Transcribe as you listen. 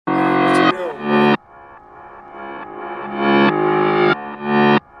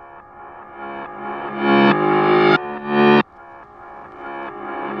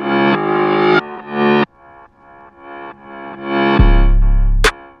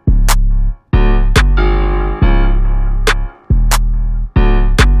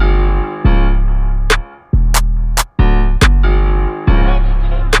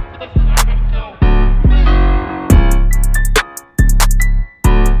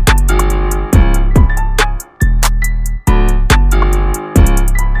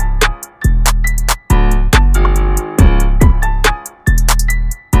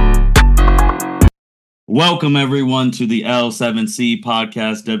Welcome, everyone, to the L7C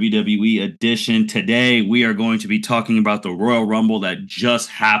Podcast WWE edition. Today, we are going to be talking about the Royal Rumble that just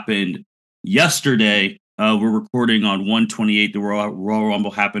happened yesterday. We're recording on 128. The Royal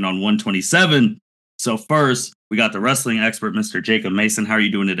Rumble happened on 127. So first, we got the wrestling expert, Mr. Jacob Mason. How are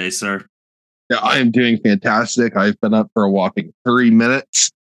you doing today, sir? Yeah, I am doing fantastic. I've been up for a whopping 3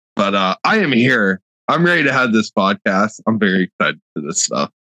 minutes, but I am here. I'm ready to have this podcast. I'm very excited for this stuff.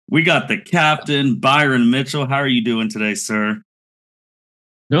 We got the captain, Byron Mitchell. How are you doing today, sir?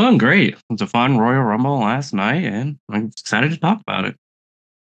 Doing great. It was a fun Royal Rumble last night, and I'm excited to talk about it.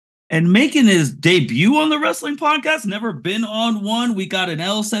 And making his debut on the wrestling podcast, never been on one. We got an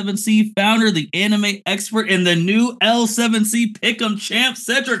L7C founder, the anime expert, and the new L7C Pick'em champ,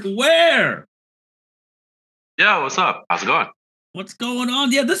 Cedric Ware. Yeah, what's up? How's it going? What's going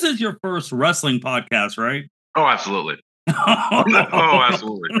on? Yeah, this is your first wrestling podcast, right? Oh, absolutely. Oh,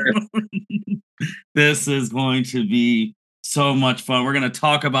 absolutely. This is going to be so much fun. We're going to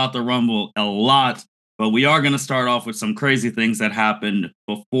talk about the Rumble a lot, but we are going to start off with some crazy things that happened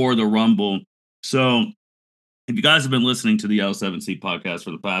before the Rumble. So if you guys have been listening to the L7C podcast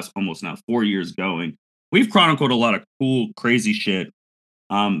for the past almost now 4 years going, we've chronicled a lot of cool, crazy shit.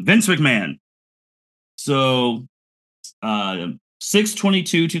 Vince McMahon. So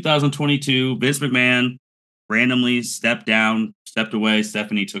 6/22/2022, Vince McMahon randomly stepped away.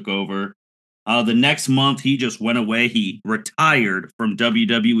 Stephanie took over. The next month, he just went away. He retired from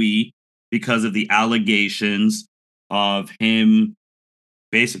WWE because of the allegations of him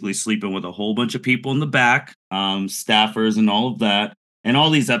basically sleeping with a whole bunch of people in the back, staffers and all of that. And all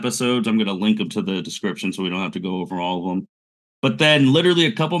these episodes, I'm going to link them to the description so we don't have to go over all of them. But then literally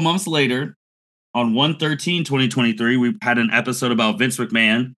a couple months later, on 1/13/2023, we had an episode about Vince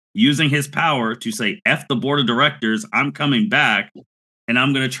McMahon using his power to say, F the board of directors, I'm coming back, and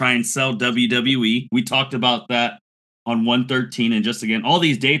I'm going to try and sell WWE. We talked about that on 1/13, and just again, all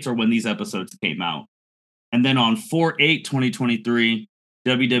these dates are when these episodes came out. And then on 4/8/2023,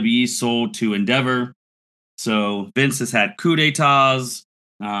 WWE sold to Endeavor. So Vince has had coup d'etats.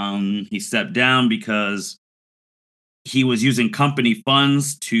 He stepped down because he was using company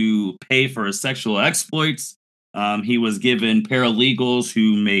funds to pay for his sexual exploits. He was given paralegals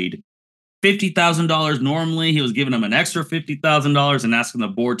who made $50,000 normally. He was giving them an extra $50,000 and asking the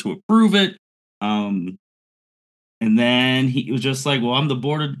board to approve it. And then he was just like, well, I'm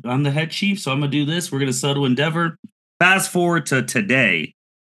the head chief, so I'm going to do this. We're going to sell to Endeavor. Fast forward to today,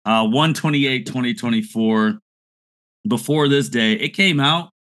 1/28/2024. Before this day, it came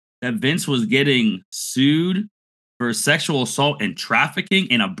out that Vince was getting sued for sexual assault and trafficking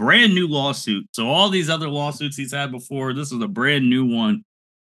in a brand new lawsuit. So all these other lawsuits he's had before, this was a brand new one.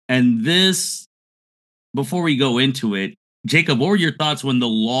 And this, before we go into it, Jacob, what were your thoughts when the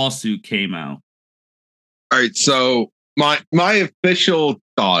lawsuit came out? All right, so my official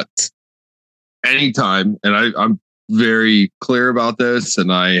thoughts, anytime, and I'm very clear about this,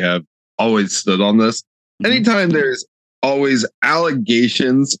 and I have always stood on this. Anytime there's always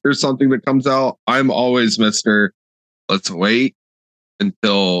allegations or something that comes out, I'm always Mr. Let's wait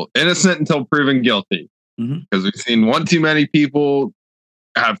until innocent until proven guilty. Because we've seen one too many people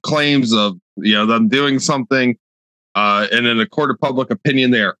have claims of them doing something, and in a court of public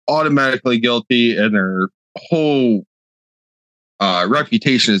opinion, they are automatically guilty, and their whole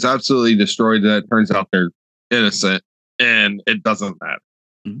reputation is absolutely destroyed. And it turns out they're innocent, and it doesn't matter.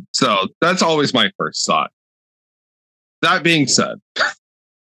 So that's always my first thought. That being said,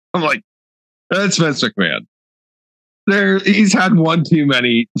 I'm like, that's Vince McMahon. He's had one too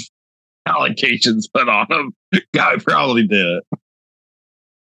many allegations put on him. Guy probably did it.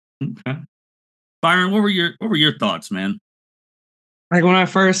 Okay. Byron, what were your thoughts, man? Like when I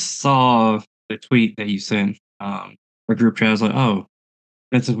first saw the tweet that you sent, our group chat, I was like, oh,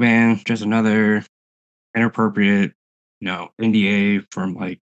 Vince McMahon, just another inappropriate, NDA from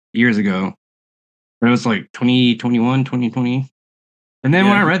like years ago. But it was like 2021, 2020. And then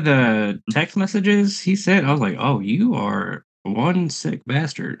when I read the text messages he sent, I was like, oh, you are one sick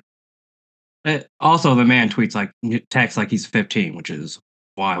bastard. Also, the man texts like he's 15, which is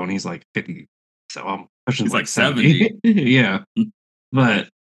wild when he's like 50. So I'm pushing he's like 70. 70. Yeah. But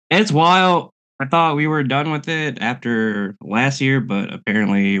it's wild. I thought we were done with it after last year, but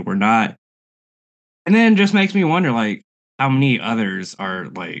apparently we're not. And then it just makes me wonder, like, how many others are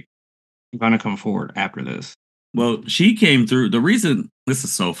like going to come forward after this. Well, she came through. The reason this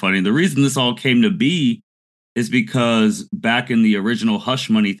is so funny, the reason this all came to be is because back in the original hush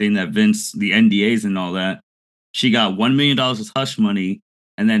money thing that Vince, the NDAs and all that, she got $1 million as hush money.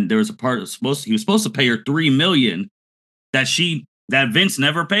 And then there was a part he was supposed to pay her $3 million that Vince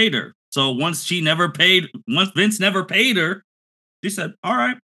never paid her. So once Vince never paid her, she said, "All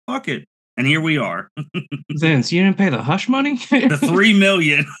right, fuck it," and here we are. Vince, you didn't pay the hush money? The $3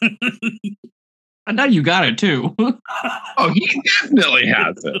 million. I know you got it too. Oh, he definitely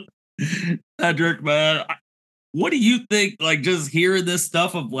has it. Cedric, man, what do you think? Like, just hearing this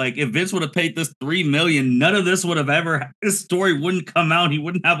stuff of like, if Vince would have paid this $3 million, none of this would have ever. This story wouldn't come out. He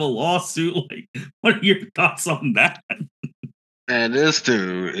wouldn't have a lawsuit. Like, what are your thoughts on that? And this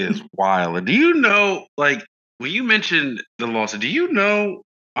dude is wild. And do you know, like, when you mentioned the lawsuit, do you know,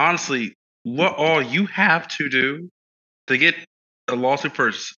 honestly, what all you have to do to get a lawsuit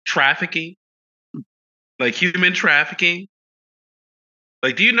for trafficking? Like human trafficking?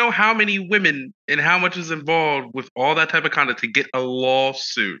 Like, do you know how many women and how much is involved with all that type of conduct to get a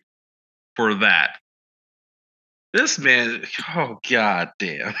lawsuit for that? This man, oh god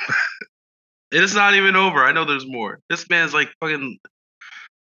damn. It's not even over. I know there's more. This man's like fucking.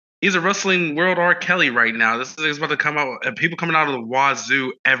 He's a wrestling world R. Kelly right now. This thing's about to come out, and people coming out of the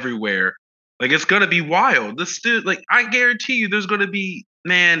wazoo everywhere. Like, it's gonna be wild. This dude, like, I guarantee you, there's gonna be,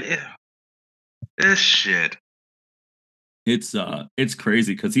 man, this shit. It's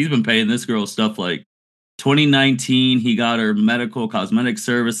crazy because he's been paying this girl stuff like 2019. He got her medical cosmetic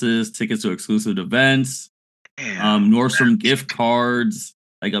services, tickets to exclusive events, Damn. Nordstrom gift cards,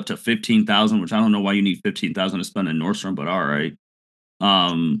 like up to 15,000, which I don't know why you need 15,000 to spend in Nordstrom, but all right.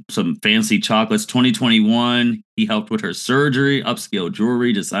 Some fancy chocolates. 2021, he helped with her surgery, upscale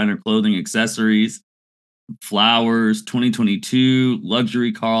jewelry, designer clothing, accessories, flowers. 2022,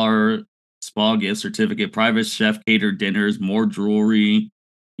 luxury car, spa gift certificate, private chef catered dinners, more jewelry,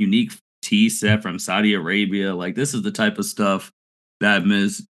 unique tea set from Saudi Arabia. Like, this is the type of stuff that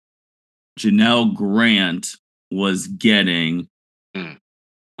Ms. Janelle Grant was getting. Mm.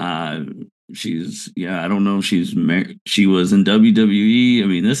 I don't know if she's married. She was in WWE. I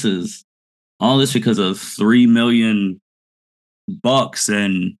mean, this is all this because of $3 million,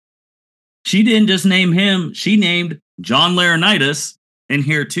 and she didn't just name him. She named John Laurinaitis in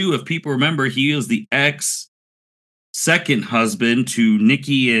here too. If people remember, he was the second husband to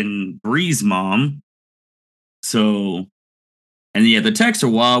Nikki and Bree's mom. So, and yeah, the texts are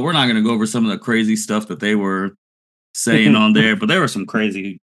wild. We're not going to go over some of the crazy stuff that they were saying on there, but there were some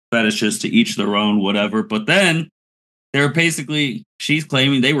crazy fetishes, to each their own, whatever. But then they're basically, she's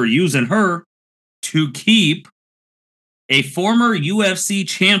claiming they were using her to keep a former UFC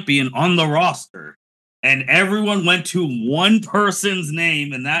champion on the roster. And everyone went to one person's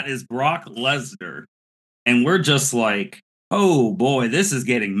name, and that is Brock Lesnar. And we're just like, oh boy, this is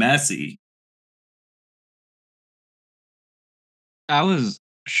getting messy. I was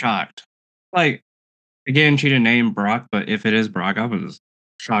shocked. Like, again, she didn't name Brock, but if it is Brock, I was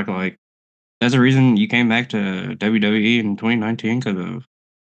shocked. Like, there's a reason you came back to WWE in 2019 because of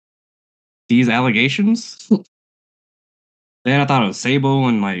these allegations. Then I thought it was Sable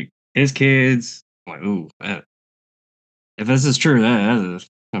and like his kids. I'm like, ooh, if this is true, that is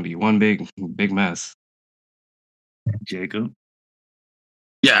gonna be one big mess. Jacob?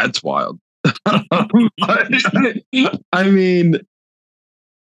 Yeah, it's wild. I mean,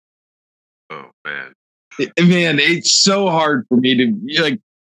 Oh man. man, it's so hard for me to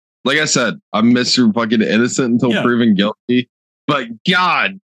like I said, I'm Mr. fucking innocent until proven guilty. But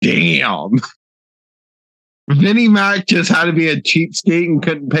god damn. Vinnie Mac just had to be a cheapskate and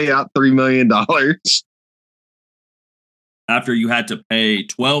couldn't pay out $3 million. After you had to pay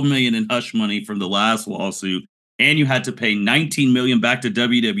 $12 million in hush money from the last lawsuit, and you had to pay $19 million back to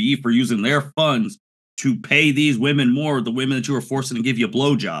WWE for using their funds to pay these women more, the women that you were forcing to give you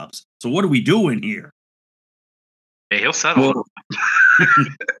blowjobs. So what are we doing here? Hey, he'll settle. Well,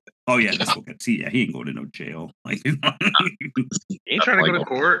 oh yeah, that's okay. See, yeah, he ain't going to no jail. Like, He ain't trying to go to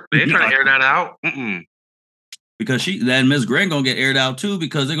court. They ain't trying to air that out. Because then Ms. Grant gonna get aired out too,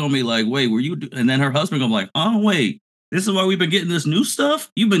 because they're gonna be like, wait, were you? And then her husband gonna be like, oh wait, this is why we've been getting this new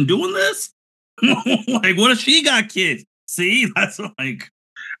stuff. You've been doing this. Like, what if she got kids? See, that's like.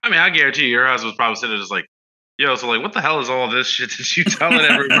 I mean, I guarantee you, your husband's probably sitting there just like, yo, so like, what the hell is all this shit that you telling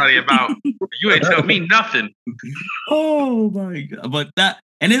everybody about? You ain't tell me nothing. Oh my god! But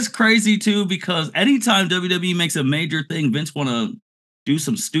and it's crazy too, because anytime WWE makes a major thing, Vince want to do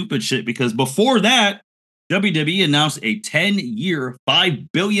some stupid shit. Because before that, WWE announced a 10-year, $5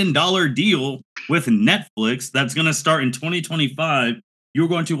 billion deal with Netflix that's going to start in 2025. You're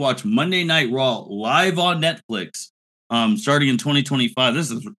going to watch Monday Night Raw live on Netflix starting in 2025.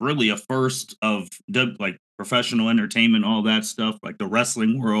 This is really a first of like professional entertainment, all that stuff, like the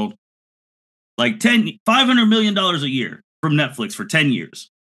wrestling world. Like $500 million a year from Netflix for 10 years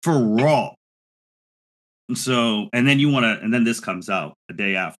for Raw. So, and then and then this comes out the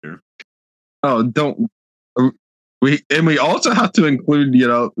day after. Oh, don't we also have to include,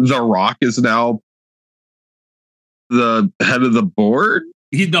 The Rock is now the head of the board.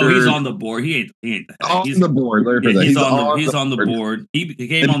 He's on the board. He ain't the head. On the board. He's on the board. He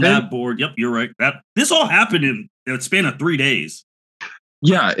came on that board. Yep, you're right. This all happened in a span of 3 days.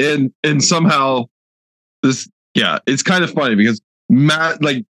 Yeah, and somehow it's kind of funny because Matt,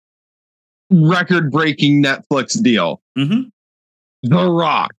 like, record-breaking Netflix deal. Mm-hmm. The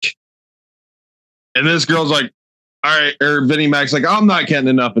Rock. And this girl's like, all right, or Vinnie Mac's like, I'm not getting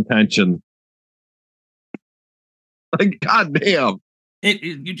enough attention. Like, goddamn.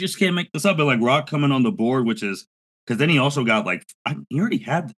 You just can't make this up. But like Rock coming on the board, which is because then he also got he already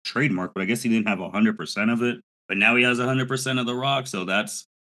had the trademark, but I guess he didn't have 100% of it. But now he has 100% of the Rock, so that's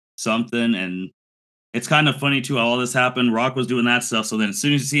something. And it's kind of funny too how all this happened. Rock was doing that stuff, so then as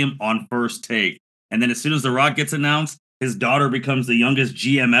soon as you see him on First Take, and then as soon as the Rock gets announced, his daughter becomes the youngest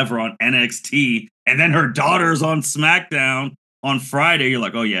GM ever on NXT, and then her daughter's on SmackDown on Friday. You're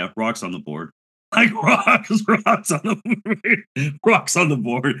like, oh yeah, Rock's on the board. Like Rock's on the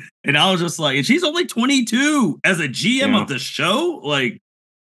board, and I was just like, and she's only 22 as a GM of the show. Like,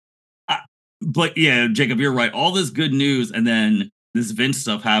 but yeah, Jacob, you're right. All this good news, and then this Vince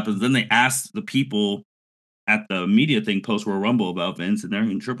stuff happens. Then they asked the people at the media thing post Royal Rumble about Vince, and they're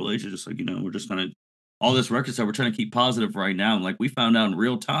in Triple H is just like, we're just gonna all this record stuff. We're trying to keep positive right now. And like we found out in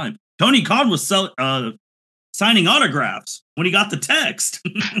real time, Tony Khan was signing autographs when he got the text.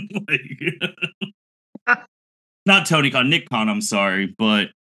 Not Tony Khan, Nick Khan, I'm sorry. But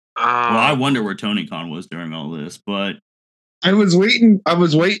I wonder where Tony Khan was during all this. But I was waiting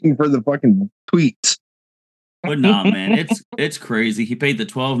for the fucking tweets. But nah, man, it's crazy. He paid the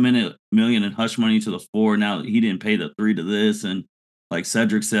 $12 million in hush money to the 4. Now he didn't pay the 3 to this. And like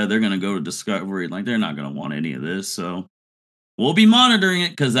Cedric said, they're gonna go to Discovery. Like they're not gonna want any of this. So we'll be monitoring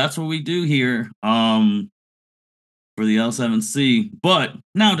it because that's what we do here. For the L7C. But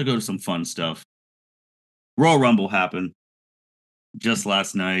now to go to some fun stuff. Royal Rumble happened just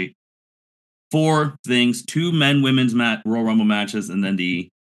last night. 4 things: 2 men-women's Royal Rumble matches, and then the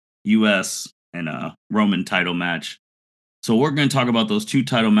U.S. and Roman title match. So we're going to talk about those 2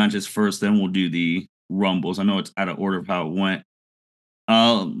 title matches first, then we'll do the Rumbles. I know it's out of order of how it went.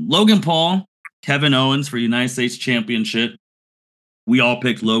 Logan Paul, Kevin Owens for United States Championship. We all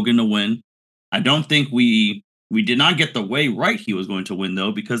picked Logan to win. I don't think we did not get the way right he was going to win,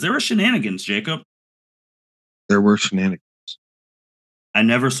 though, because there were shenanigans, Jacob. There were shenanigans. I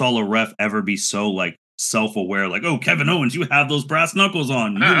never saw a ref ever be so like self-aware, like, oh, Kevin Owens, you have those brass knuckles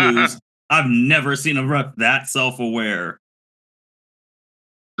on. You lose. I've never seen a ref that self-aware.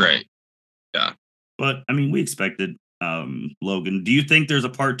 Right. Yeah. But I mean, we expected Logan. Do you think there's a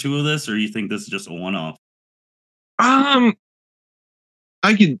part 2 of this, or do you think this is just a one-off? I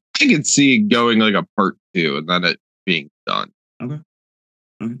could see it going like a part 2 and then it being done. Okay.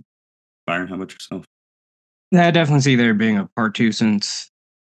 Byron, how about yourself? Yeah, I definitely see there being a part 2 since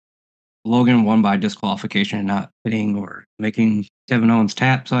Logan won by disqualification, not hitting or making Kevin Owens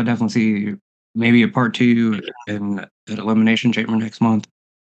tap. So I definitely see maybe a part 2 in an Elimination Chamber next month.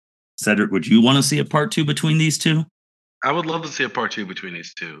 Cedric, would you want to see a part 2 between these 2? I would love to see a part 2 between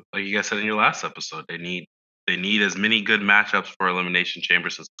these 2. Like you guys said in your last episode, they need as many good matchups for Elimination Chamber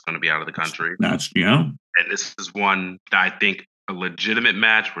since it's going to be out of the country. And this is one that I think a legitimate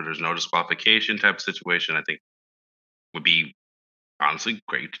match where there's no disqualification type of situation, I think would be honestly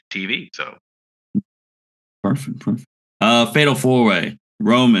great TV. So perfect. Fatal 4-way: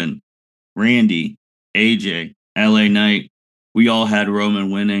 Roman, Randy, AJ, LA Knight. We all had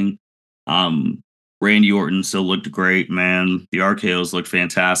Roman winning. Randy Orton still looked great, man. The RKOs looked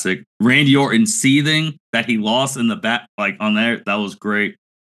fantastic. Randy Orton seething that he lost in the back, like on there, that was great.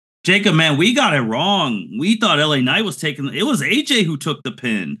 Jacob, man, we got it wrong. We thought LA Knight was taking it. Was AJ who took the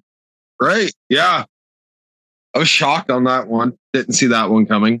pin. Right. Yeah. I was shocked on that one. Didn't see that one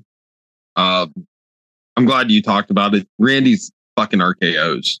coming. I'm glad you talked about it. Randy's fucking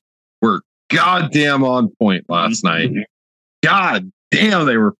RKOs were goddamn on point last night. God damn,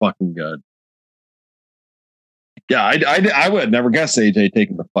 they were fucking good. Yeah, I would have never guessed AJ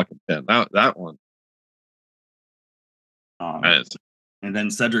taking the fucking pin. That one. And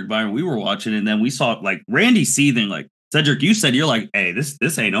then Cedric, Byron, we were watching, and then we saw like Randy seething. Like Cedric, you said you're like, hey,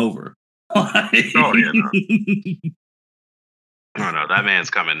 this ain't over. Oh yeah. No, that man's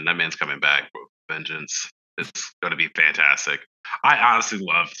coming. That man's coming back with vengeance. It's going to be fantastic. I honestly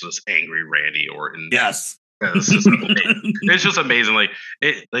love this angry Randy Orton. Yes. It's just amazing. Like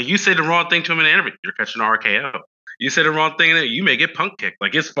you say the wrong thing to him in an interview, you're catching an RKO. You say the wrong thing, you may get punk kicked.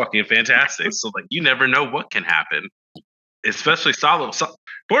 Like it's fucking fantastic. So like you never know what can happen. especially Solo.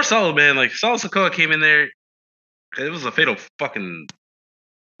 Poor Solo, man. Like Solo Sikoa came in there. It was a fatal fucking.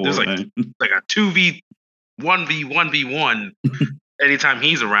 There's like a 2v1v1v1 anytime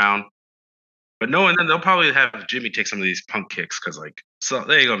he's around. But knowing that they'll probably have Jimmy take some of these punk kicks because so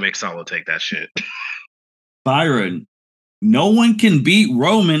they ain't gonna make Solo take that shit. Byron, no one can beat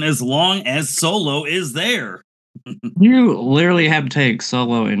Roman as long as Solo is there. You literally have to take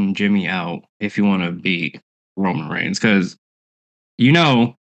Solo and Jimmy out if you want to beat Roman Reigns, because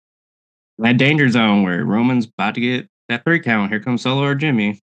that danger zone where Roman's about to get that 3 count. Here comes Solo or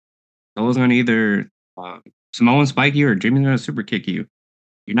Jimmy. Solo's going to either Samoan spike you or Jimmy's going to super kick you.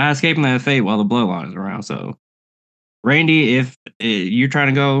 You're not escaping that fate while the bloodline is around. So, Randy, if you're trying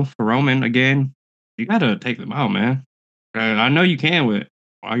to go for Roman again, you got to take them out, man. I know you can with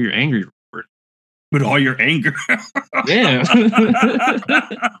all your angry. With all your anger. Yeah.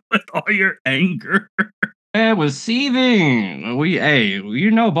 With all your anger. That was seething.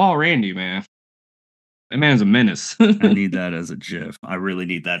 Ball Randy, man. That man's a menace. I need that as a GIF. I really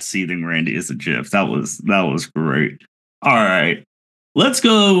need that seething Randy as a GIF. That was great. All right. Let's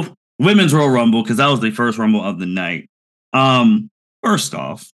go Women's Royal Rumble, because that was the first Rumble of the night. First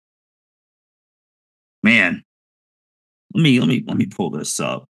off, man, let me pull this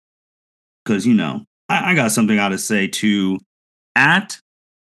up. Because, I got something I to say to at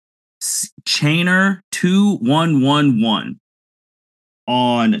Chainer2111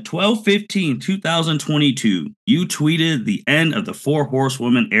 on 12/15/2022. You tweeted the end of the 4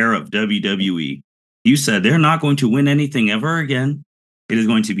 Horsewomen era of WWE. You said they're not going to win anything ever again. It is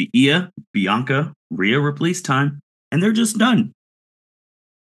going to be Ia, Bianca, Rhea Ripley's time, and they're just done.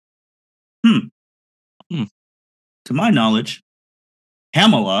 To my knowledge,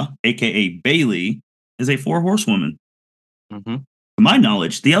 Pamela, aka Bayley, is a 4 Horsewoman. Mm-hmm. To my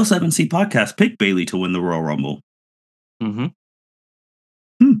knowledge, the L7C podcast picked Bayley to win the Royal Rumble. Mm-hmm.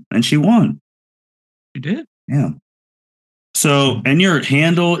 And she won. She did? Yeah. So, and your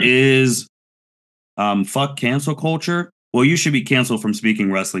handle is fuck cancel culture. Well, you should be canceled from speaking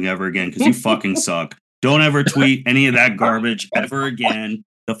wrestling ever again, because you fucking suck. Don't ever tweet any of that garbage ever again.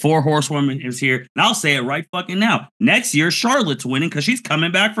 The 4 Horsewomen is here. And I'll say it right fucking now. Next year, Charlotte's winning because she's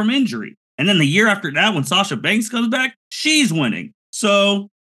coming back from injury. And then the year after that, when Sasha Banks comes back, she's winning. So,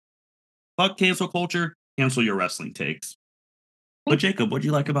 fuck cancel culture. Cancel your wrestling takes. But Jacob, what do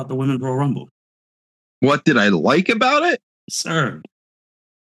you like about the Women's Royal Rumble? What did I like about it? Sir.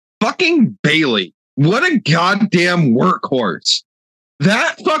 Fucking Bayley. What a goddamn workhorse.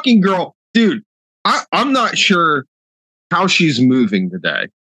 That fucking girl. Dude, I'm not sure how she's moving today.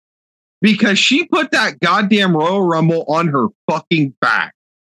 Because she put that goddamn Royal Rumble on her fucking back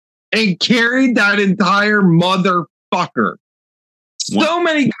and carried that entire motherfucker. So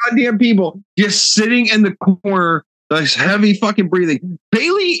many goddamn people just sitting in the corner, this heavy fucking breathing.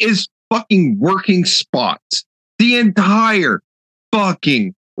 Bayley is fucking working spots the entire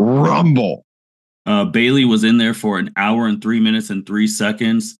fucking Rumble. Bayley was in there for 1 hour and 3 minutes and 3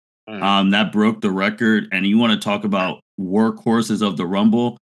 seconds. That broke the record. And you want to talk about workhorses of the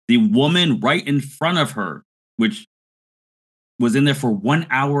Rumble? The woman right in front of her, which was in there for 1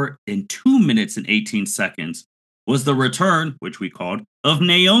 hour and 2 minutes and 18 seconds, was the return, which we called, of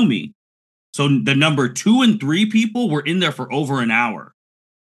Naomi. So the number 2 and 3 people were in there for over an hour.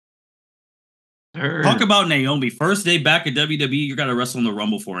 Talk about Naomi. First day back at WWE, you got to wrestle in the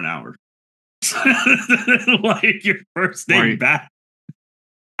Rumble for an hour. Like your first day back.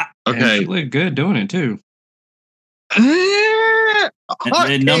 Okay. She looked good doing it too.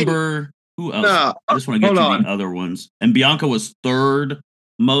 And number, who else? No, I just want to get to the other ones. And Bianca was third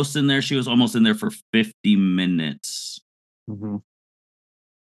most in there. She was almost in there for 50 minutes. Mm-hmm.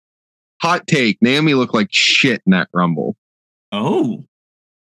 Hot take. Naomi looked like shit in that Rumble. Oh.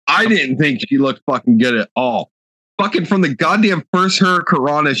 I didn't think she looked fucking good at all. Fucking from the goddamn first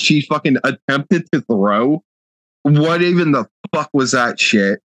Hurricanrana she fucking attempted to throw. What even the fuck was that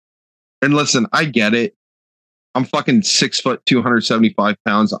shit? And listen, I get it. I'm fucking 6 foot, 275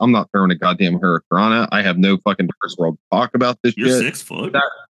 pounds. I'm not throwing a goddamn Hurricanrana. I have no fucking first world talk about this You're shit. 6 foot?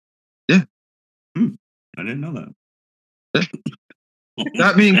 Yeah. I didn't know that.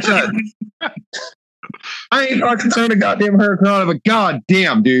 That being said, I ain't fucking throwing a goddamn Hurricanrana, but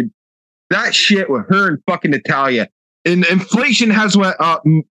goddamn, dude. That shit with her and fucking Natalia. And inflation has went up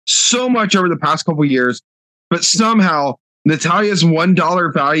so much over the past couple of years, but somehow Natalia's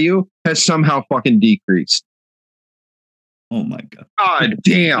 $1 value has somehow fucking decreased. Oh my god. God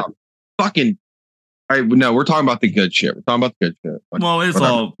damn. Fucking. No, we're talking about the good shit. We're talking about the good shit. Well,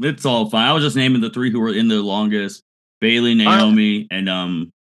 it's all fine. I was just naming the 3 who were in the longest. Bayley, Naomi,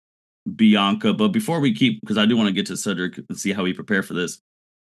 and Bianca. But before we because I do want to get to Cedric and see how he prepared for this.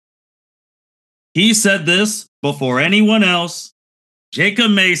 He said this before anyone else.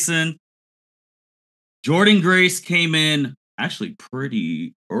 Jacob Mason, Jordan Grace came in actually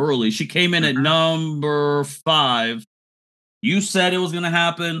pretty early. She came in at number 5. You said it was going to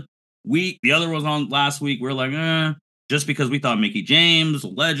happen. The other was on last week. We're like, just because we thought Mickie James, a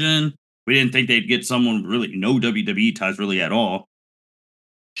legend. We didn't think they'd get someone with really no WWE ties really at all.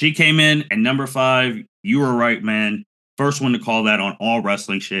 She came in at number 5. You were right, man. First one to call that on all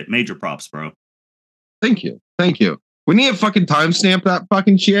wrestling shit. Major props, bro. Thank you. We need to fucking timestamp that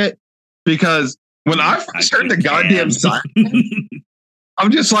fucking shit, because when I first heard the goddamn sign,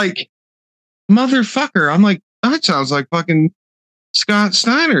 I'm just like, motherfucker. I'm like, that sounds like fucking Scott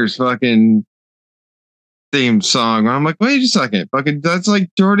Steiner's fucking theme song. I'm like, wait a second, fucking, that's like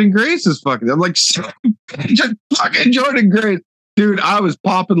Jordan Grace's fucking. I'm like, just fucking Jordan Grace, dude. I was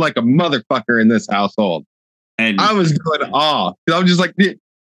popping like a motherfucker in this household, and I was going off. I'm just like,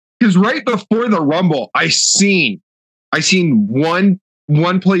 because right before the Rumble, I seen one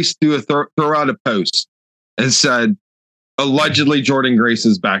place do a throw out a post and said allegedly Jordan Grace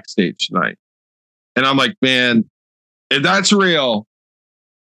is backstage tonight, and I'm like, man, if that's real,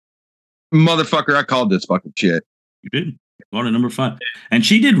 motherfucker, I called this fucking shit. You did. On to number 5. And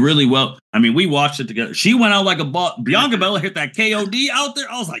she did really well. I mean, we watched it together. She went out like a ball. Bianca Belair hit that KOD out there.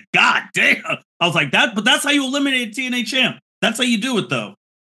 I was like, God damn. I was like, but that's how you eliminate TNA champ. That's how you do it, though.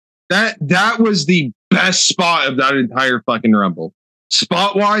 That was the best spot of that entire fucking Rumble.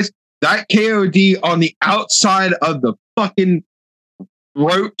 Spot-wise, that KOD on the outside of the fucking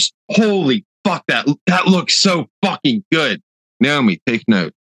ropes. Holy fuck, that looks so fucking good. Naomi, take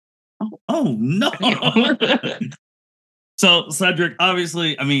note. Oh no. So, Cedric,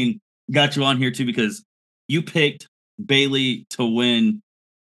 obviously, I mean, got you on here too because you picked Bayley to win.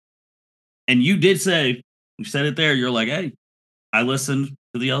 And you did say, you said it there, you're like, hey, I listened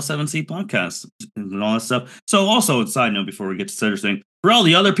to the L7C podcast and all that stuff. So, also, a side note before we get to Cedric's thing, for all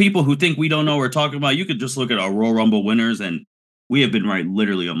the other people who think we don't know what we're talking about, you could just look at our Royal Rumble winners, and we have been right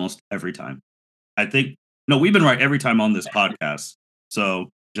literally almost every time. We've been right every time on this podcast. So,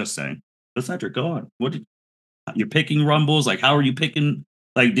 just saying. But Cedric, go on. You're picking Rumbles? Like, how are you picking?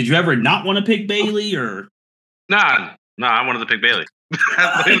 Like, did you ever not want to pick Bayley or? Nah, I wanted to pick Bayley.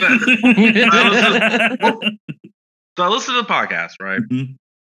 So I listen to the podcast, right? Mm-hmm.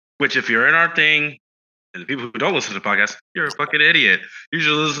 Which, if you're in our thing, and the people who don't listen to the podcast, you're a fucking idiot. You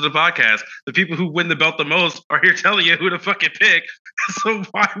should listen to the podcast. The people who win the belt the most are here telling you who to fucking pick. So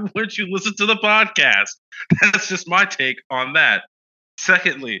why wouldn't you listen to the podcast? That's just my take on that.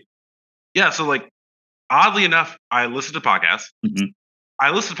 Secondly, so like, oddly enough, I listen to podcasts. Mm-hmm. I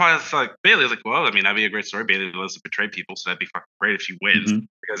listen to podcasts like Bayley. I was like, well, I mean, that'd be a great story. Bayley loves to betray people, so that'd be fucking great if she wins. Mm-hmm.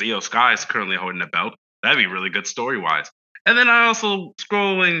 Because Io Sky is currently holding a belt. That'd be really good story-wise. And then I also,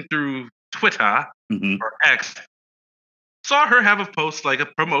 scrolling through Twitter or X, saw her have a post like a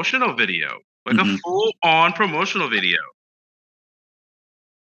promotional video, like a full-on promotional video.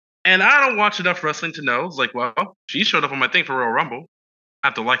 And I don't watch enough wrestling to know. It's like, well, she showed up on my thing for Royal Rumble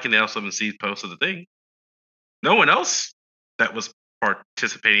after liking the L7C post of the thing. No one else that was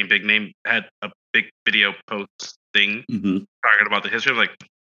participating big name had a big video post thing talking about the history. I'm like,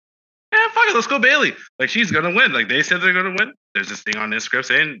 fuck it, let's go Bayley. Like, she's gonna win. Like, they said they're gonna win. There's this thing on Instagram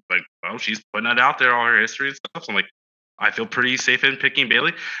saying, like, well, she's putting it out there, all her history and stuff. So I'm like, I feel pretty safe in picking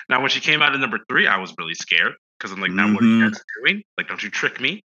Bayley. Now, when she came out at number 3, I was really scared because I'm like, now what are you guys doing? Like, don't you trick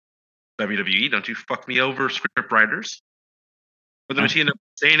me, WWE? Don't you fuck me over, script writers? But then when she ended up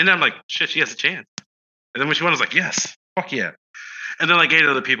saying it, I'm like, shit, she has a chance. And then when she won, I was like, yes, fuck yeah. And then like 8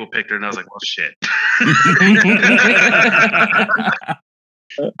 other people picked her, and I was like, well, shit.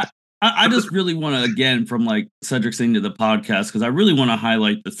 I just really want to, again, from like Cedric saying to the podcast, because I really want to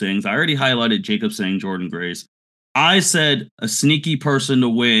highlight the things. I already highlighted Jacob saying Jordan Grace. I said a sneaky person to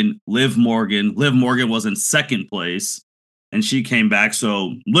win, Liv Morgan. Liv Morgan was in 2nd place, and she came back.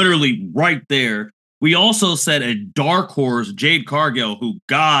 So literally right there. We also said a dark horse, Jade Cargill, who,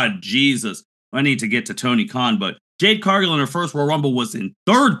 God, Jesus, I need to get to Tony Khan, but Jade Cargill in her first Royal Rumble was in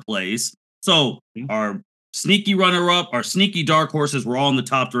 3rd place. So our sneaky runner-up, our sneaky dark horses were all in the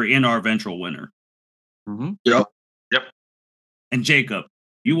top 3 and our eventual winner. Mm-hmm. Yep. And Jacob,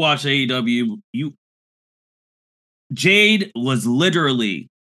 you watch AEW. Jade was literally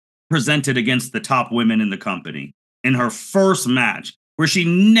presented against the top women in the company in her first match, where she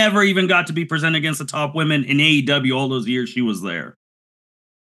never even got to be presented against the top women in AEW all those years she was there.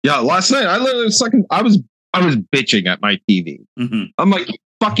 Yeah, last night I was bitching at my TV. Mm-hmm. I'm like, you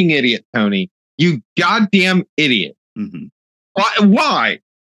fucking idiot, Tony. You goddamn idiot. Mm-hmm. Why?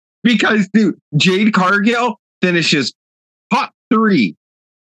 Because, dude, Jade Cargill finishes top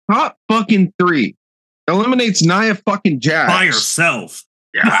fucking three, eliminates Nia fucking Jax by herself.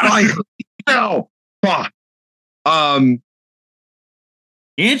 Yeah. By herself. Fuck. And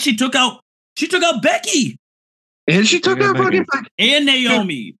she took out Becky. And she took out fucking Becky. And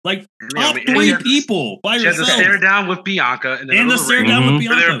Naomi. Like top three people by She herself. had the stare down with Bianca. And the stare down with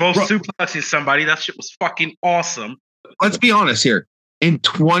Bianca. They're both suplexing somebody. That shit was fucking awesome. Let's be honest here. In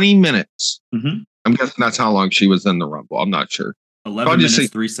 20 minutes, I'm guessing that's how long she was in the Rumble. I'm not sure. 11 minutes,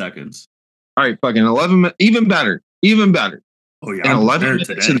 3 seconds. All right, fucking 11 minutes. Even better. Oh, yeah. In 11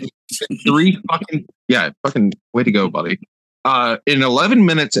 minutes and 3 fucking... Yeah, fucking way to go, buddy. In 11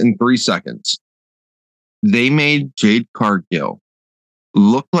 minutes and 3 seconds, they made Jade Cargill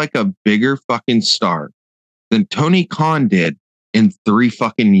look like a bigger fucking star than Tony Khan did in 3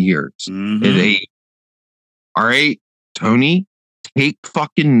 fucking years. All right, Tony, take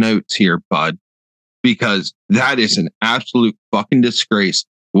fucking notes here, bud, because that is an absolute fucking disgrace.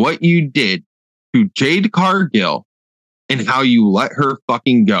 What you did to Jade Cargill and how you let her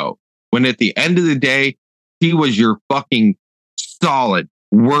fucking go. When at the end of the day, he was your fucking solid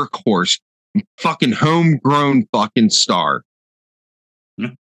workhorse, fucking homegrown fucking star.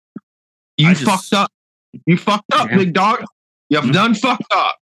 You fucked up. You fucked up, big dog. You've done fucked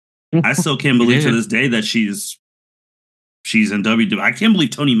up. I still can't believe to this day that she's in WWE. I can't believe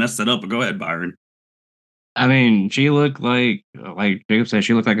Tony messed that up. But go ahead, Byron. I mean, she looked like Jacob said,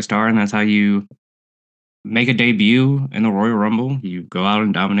 she looked like a star, and that's how you make a debut in the Royal Rumble. You go out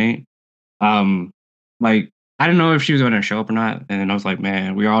and dominate. Like, I didn't know if she was going to show up or not, and then I was like,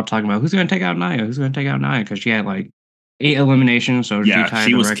 man, we were all talking about who's going to take out Nia, because she had like 8 eliminations, so she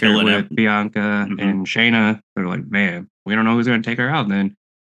tied the record with Bianca and Shayna. They're like, man, we don't know who's going to take her out. And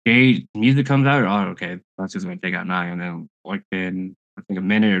then music comes out. Oh, okay, that's who's going to take out Nia. And then like in I think a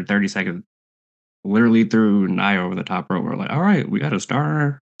minute or 30 seconds, literally threw Nia over the top rope. We're like, all right, we got a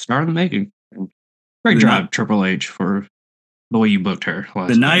star in the making. And great job, Triple H, for the way you booked her.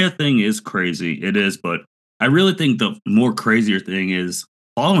 The Nia thing is crazy. It is, but I really think the more crazier thing is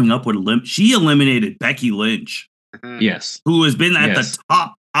following up with she eliminated Becky Lynch. Yes. Who has been at the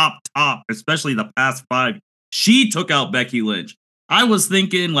top, especially the past 5. She took out Becky Lynch. I was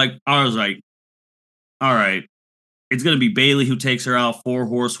thinking, all right, it's going to be Bayley who takes her out, 4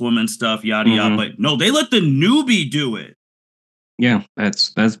 horsewomen stuff, yada, yada. But no, they let the newbie do it. Yeah,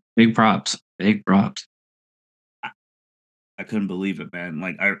 that's big props. Big props. I couldn't believe it, man.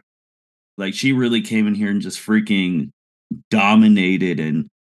 She really came in here and just freaking dominated. And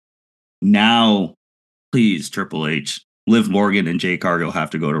now, please, Triple H, Liv Morgan and Jade Cargill have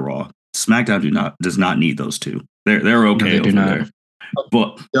to go to Raw. SmackDown does not need those two. They're okay over there.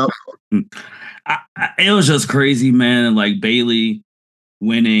 But it was just crazy, man. And like Bayley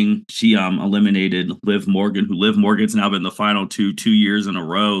winning, she eliminated Liv Morgan, who Liv Morgan's now been the final 2 years in a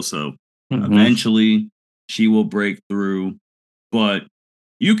row. So eventually she will break through. But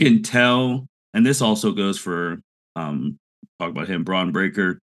you can tell, and this also goes for talk about him, Braun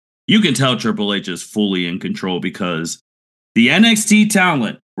Breaker. You can tell Triple H is fully in control because the NXT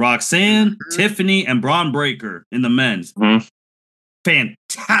talent, Roxanne, Tiffany, and Braun Breaker in the men's,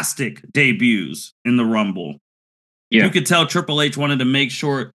 fantastic debuts in the Rumble. Yeah. You could tell Triple H wanted to make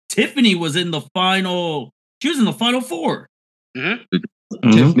sure Tiffany was in the final. She was in the final 4.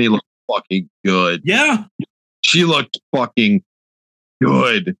 Tiffany looked fucking good. Yeah. She looked fucking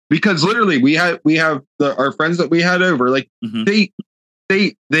good because literally we have our friends that we had over, like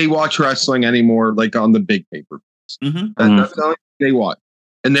they watch wrestling anymore, like on the big paper. That's not like they watch.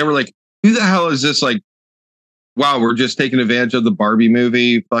 And they were like, who the hell is this? Like, wow, we're just taking advantage of the Barbie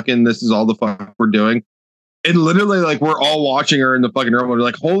movie. Fucking, this is all the fuck we're doing. And literally, like, we're all watching her in the fucking room. We're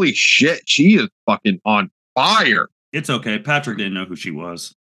like, holy shit, she is fucking on fire. It's okay. Patrick didn't know who she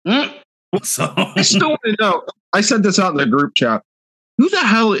was. So I still want to know. I sent this out in the group chat. Who the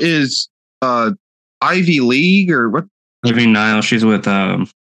hell is Ivy League or what? Ivy Nile. She's with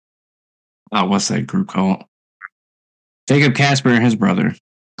what's that group called? Jacob Casper and his brother.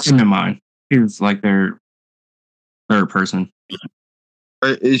 In mine. He's like their third person.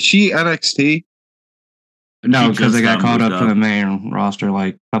 Is she NXT? No, because they got called up to the main roster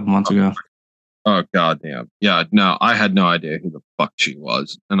like a couple months ago. Oh, goddamn. Yeah, no, I had no idea who the fuck she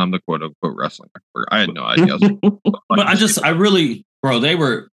was. And I'm the quote unquote wrestling expert. I had no idea. But they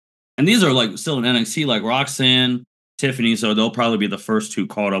were, and these are like still in NXT, like Roxanne, Tiffany. So they'll probably be the first 2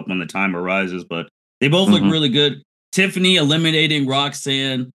 caught up when the time arises. But they both look really good. Tiffany eliminating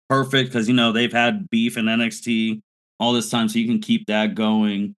Roxanne, perfect, because, they've had beef in NXT all this time. So you can keep that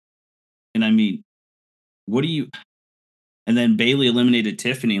going. And I mean, and then Bayley eliminated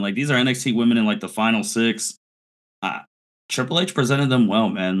Tiffany. Like, these are NXT women in like the final 6. Triple H presented them well,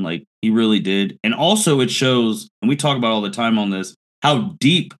 man. Like, he really did. And also it shows, and we talk about all the time on this, how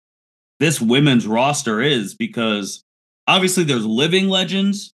deep this women's roster is, because obviously there's living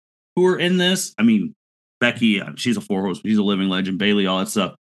legends who are in this. I mean, Becky, she's a 4-horse, she's a living legend. Bayley, all that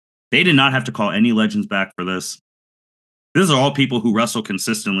stuff. They did not have to call any legends back for this. These are all people who wrestle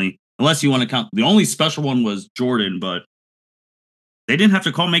consistently, unless you want to count. The only special one was Jordan, but they didn't have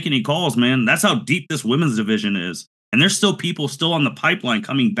to make any calls, man. That's how deep this women's division is. And there's still people still on the pipeline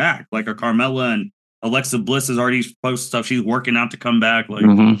coming back, like a Carmella, and Alexa Bliss has already posted stuff. She's working out to come back. Like,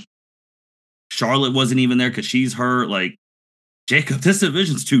 Charlotte wasn't even there because she's hurt. Like, Jacob, this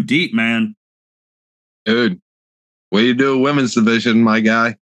division's too deep, man. Dude, what do you do a women's division, my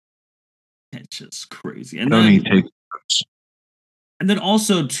guy? It's just crazy. And then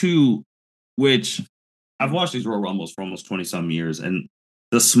also, too, which I've watched these Royal Rumbles for almost 20-some years, and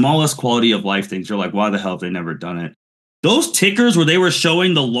the smallest quality of life things, you're like, why the hell have they never done it? Those tickers where they were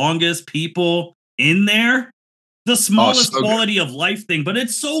showing the longest people in there, the smallest quality of life thing, but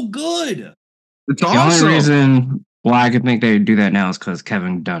it's so good. It's awesome. The only reason why I could think they would do that now is because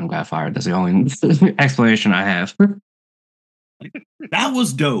Kevin Dunn got fired. That's the only explanation I have. That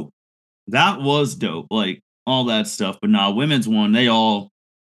was dope. That was dope. Like, all that stuff. But nah, women's one,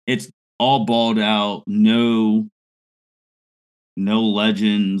 it's all balled out. No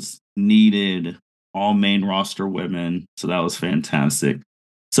legends needed. All main roster women. So that was fantastic.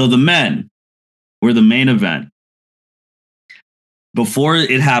 So the men were the main event. Before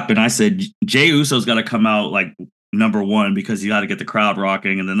it happened, I said Jey Uso's got to come out like number 1 because you got to get the crowd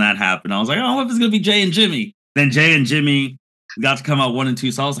rocking. And then that happened. I was like, oh, what if it's going to be Jey and Jimmy? Then Jey and Jimmy got to come out 1 and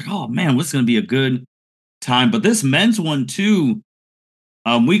 2. So I was like, oh man, what's going to be a good time? But this men's one too,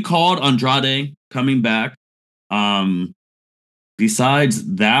 we called Andrade coming back. Besides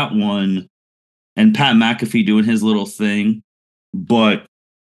that one, and Pat McAfee doing his little thing, but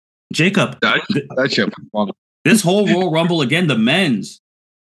Jacob, this whole Royal Rumble again, the men's,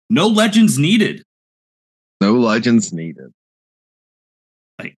 no legends needed. No legends needed.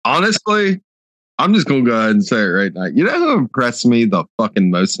 Like, honestly, I'm just gonna go ahead and say it right now. You know who impressed me the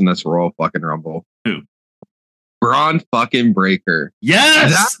fucking most in this Royal fucking Rumble? Who? Braun fucking Breaker.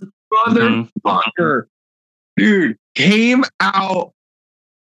 Yes, that motherfucker, dude, came out.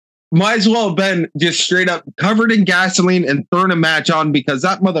 Might as well have been just straight up covered in gasoline and thrown a match on, because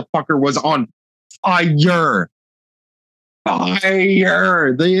that motherfucker was on fire.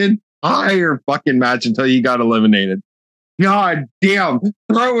 The entire fucking match until he got eliminated. God damn.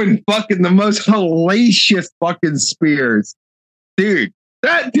 Throwing fucking the most hellacious fucking spears. Dude,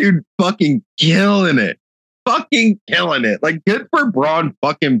 that dude fucking killing it. Fucking killing it. Like, good for Braun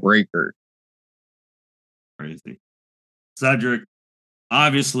fucking Breaker. Crazy. Cedric,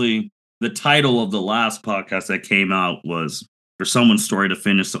 obviously, the title of the last podcast that came out was for someone's story to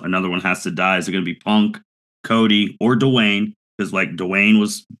finish, so another one has to die. Is it going to be Punk, Cody, or Dwayne? Because like Dwayne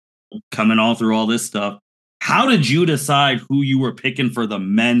was coming all through all this stuff. How did you decide who you were picking for the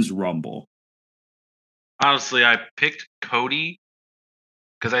men's Rumble? Honestly, I picked Cody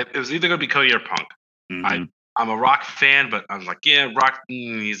because it was either going to be Cody or Punk. Mm-hmm. I'm a Rock fan, but I was like, yeah, Rock,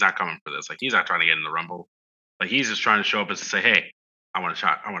 he's not coming for this. Like, he's not trying to get in the Rumble. Like, he's just trying to show up and say, hey, I want a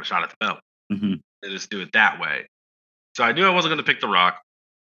shot at the belt. Mm-hmm. And just do it that way. So I knew I wasn't going to pick The Rock.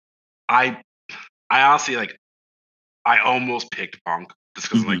 I honestly, like, I almost picked Punk just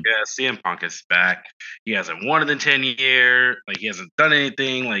because I'm like, yeah, CM Punk is back. He hasn't won it in 10 years. Like, he hasn't done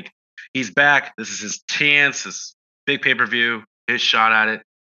anything. Like, he's back. This is his chance, this big pay-per-view, his shot at it.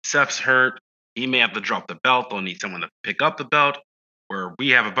 Seth's hurt. He may have to drop the belt. They'll need someone to pick up the belt. Where we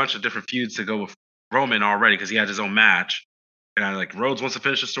have a bunch of different feuds to go with Roman already because he had his own match. And I like, Rhodes wants to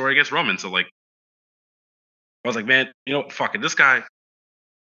finish the story against Roman. So, like, I was like, man, you know, fuck it. This guy,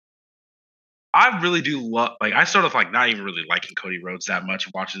 I really do love, like, I started like not even really liking Cody Rhodes that much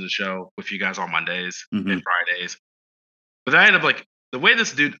watching the show with you guys on Mondays and Fridays. But I ended up like, the way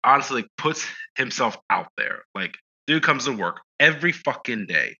this dude honestly like, puts himself out there, like, dude comes to work every fucking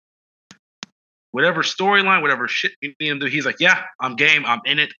day. Whatever storyline, whatever shit you need him to do, he's like, yeah, I'm game, I'm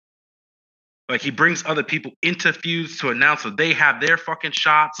in it. Like, he brings other people into feuds to announce that they have their fucking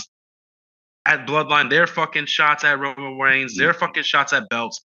shots at Bloodline, their fucking shots at Roman Reigns, their fucking shots at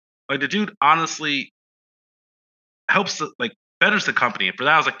belts. Like, the dude honestly helps, like, betters the company. And for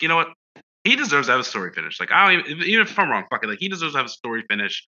that, I was like, you know what? He deserves to have a story finish. Like, I don't even if I'm wrong, fuck it. Like, he deserves to have a story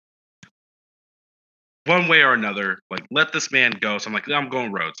finish one way or another. Like, let this man go. So I'm like, I'm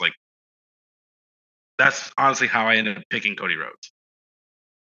going Rhodes. Like, that's honestly how I ended up picking Cody Rhodes.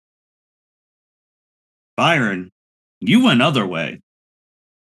 Byron, You went other way.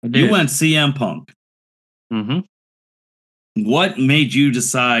 You went CM Punk. Mm-hmm. What made you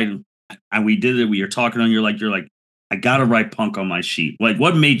decide? And we did it. We were talking on. You're like, I gotta write Punk on my sheet. Like,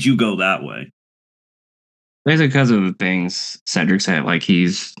 what made you go that way? Basically, because of the things Cedric said, like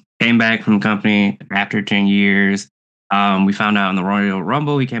he's came back from the company after 10 years. We found out in the Royal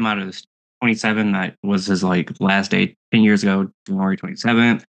Rumble he came out as 27. That was his like last day 10 years ago, January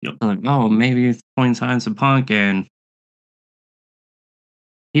 27th. Yep. So like, oh, maybe it's point signs to Punk, and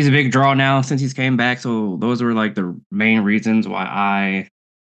he's a big draw now since he's came back. So those were like the main reasons why I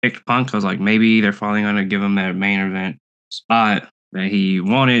picked Punk. I was like, maybe they're finally going to give him that main event spot that he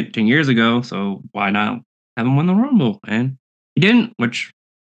wanted 10 years ago. So why not have him win the Rumble? And he didn't, which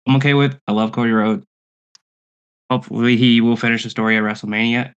I'm okay with. I love Cody Rhodes. Hopefully he will finish the story at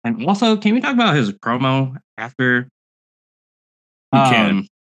WrestleMania. And also, can we talk about his promo after Yes.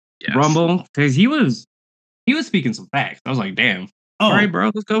 Rumble? Because he was speaking some facts. I was like, damn. All right,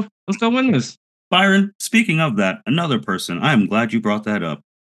 bro, let's go win this. Byron, speaking of that, another person, I'm glad you brought that up.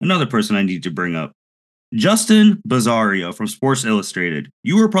 Another person I need to bring up. Justin Bazzario from Sports Illustrated.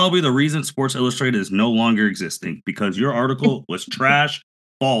 You were probably the reason Sports Illustrated is no longer existing because your article was trash,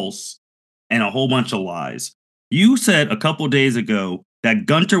 false, and a whole bunch of lies. You said a couple days ago that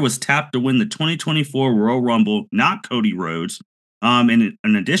Gunter was tapped to win the 2024 Royal Rumble, not Cody Rhodes. In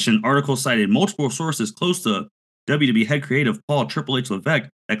addition, articles cited multiple sources close to WWE head creative Paul Triple H Levesque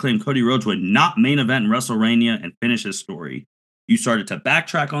that claimed Cody Rhodes would not main event in WrestleMania and finish his story. You started to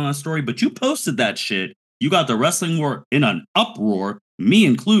backtrack on that story, but you posted that shit. You got the wrestling war in an uproar, me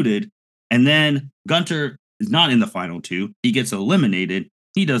included, and then Gunter is not in the final two. He gets eliminated.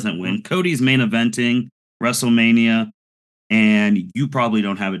 He doesn't win. Cody's main eventing WrestleMania, and you probably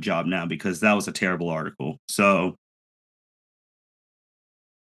don't have a job now because that was a terrible article. So,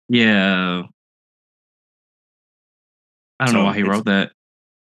 yeah, I don't know why he wrote that.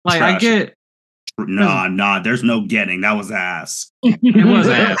 Like, trash. I get. Nah, there's no getting. That was ass. It was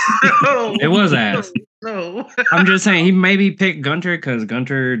ass. It was ass. No. I'm just saying he maybe picked Gunter because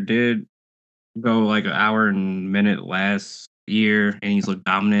Gunter did go like an hour and minute last year and he's looked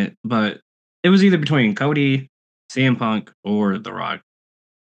dominant. But it was either between Cody, CM Punk, or The Rock.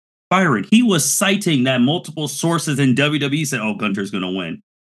 Byron, he was citing that multiple sources in WWE said, oh, Gunter's going to win.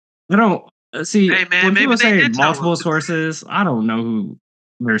 I don't see. Hey, man, when people say multiple sources, I don't know who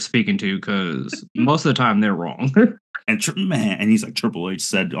they're speaking to because most of the time they're wrong. And he's like, Triple H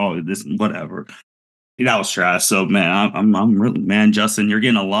said, oh, this, whatever. That was trash. So, man, I'm really, man, Justin, you're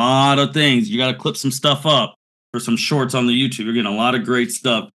getting a lot of things. You got to clip some stuff up for some shorts on the YouTube. You're getting a lot of great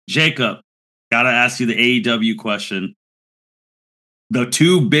stuff. Jacob, got to ask you the AEW question. The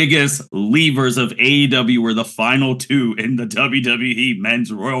two biggest levers of AEW were the final two in the WWE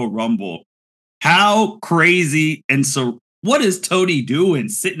Men's Royal Rumble. How crazy and so what is Cody doing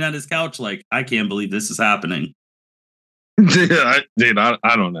sitting on his couch like, I can't believe this is happening? Dude, I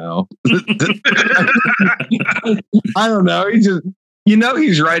don't know. I don't know. He just,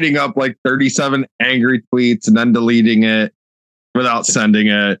 he's writing up like 37 angry tweets and then deleting it without sending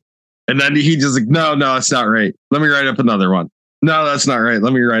it. And then he just like, no, it's not right. Let me write up another one. No, that's not right.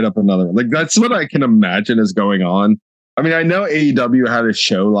 Let me write up another one. Like, that's what I can imagine is going on. I mean, I know AEW had a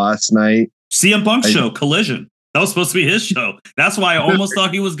show last night. CM Punk's show, Collision. That was supposed to be his show. That's why I almost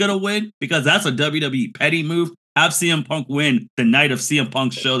thought he was going to win because that's a WWE petty move. Have CM Punk win the night of CM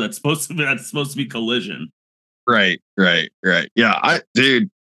Punk's show that's supposed to be Collision. Right. Yeah, dude.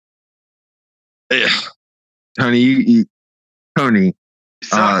 Tony,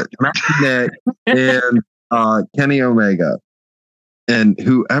 Matt and Kenny Omega and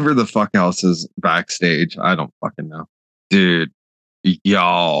whoever the fuck else is backstage. I don't fucking know. Dude,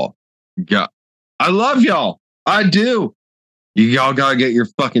 y'all. I love y'all. I do. Y'all gotta get your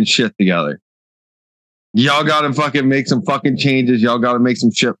fucking shit together. Y'all gotta fucking make some fucking changes. Y'all gotta make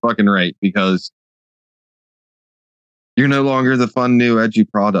some shit fucking right because you're no longer the fun, new, edgy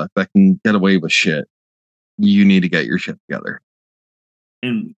product that can get away with shit. You need to get your shit together.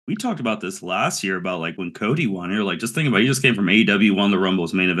 And we talked about this last year about like when Cody won. You're like, just think about it. You just came from AEW, won the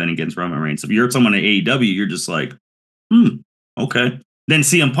Rumble's main event against Roman Reigns. If you're someone at AEW, you're just like, okay. Then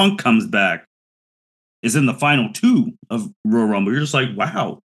CM Punk comes back, is in the final two of Royal Rumble. You're just like,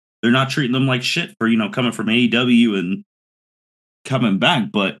 wow, they're not treating them like shit for, coming from AEW and coming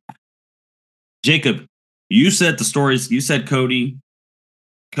back. But Jacob, you said the stories. You said Cody,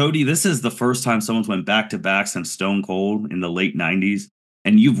 this is the first time someone's went back to back since Stone Cold in the late 90s.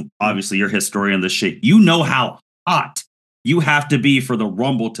 And you've obviously you're a historian of this shit. You know how hot you have to be for the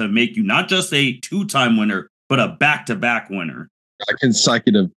Rumble to make you not just a two-time winner, but a back-to-back winner. A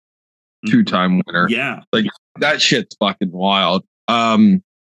consecutive. 2-time winner. Yeah. Like that shit's fucking wild.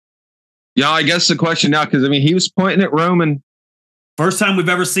 Yeah, I guess the question now, because I mean, he was pointing at Roman. First time we've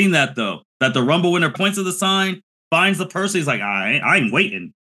ever seen that, though. That the Rumble winner points at the sign, finds the person. He's like, I ain't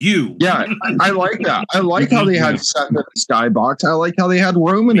waiting. You. Yeah, I like that. I like how they had Seth in a skybox. I like how they had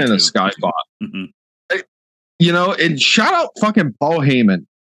Roman in a skybox. You know, and shout out fucking Paul Heyman.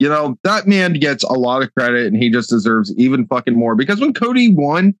 You know, that man gets a lot of credit and he just deserves even fucking more, because when Cody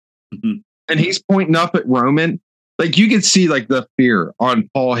won and he's pointing up at Roman, like you could see like the fear on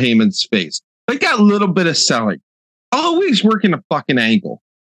Paul Heyman's face. Like that little bit of selling. Always working a fucking angle.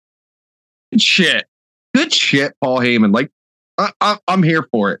 Good shit. Good shit, Paul Heyman. Like, I'm here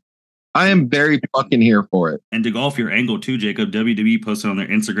for it. I am very fucking here for it. And to go off your angle too, Jacob, WWE posted on their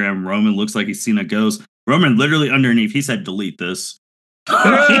Instagram, Roman looks like he's seen a ghost. Roman literally underneath, he said, delete this.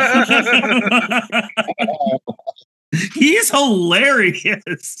 He's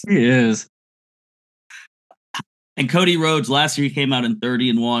hilarious. He is. And Cody Rhodes, last year he came out in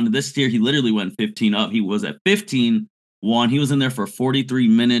 30-1. This year he literally went 15 up. He was at 15-1. He was in there for 43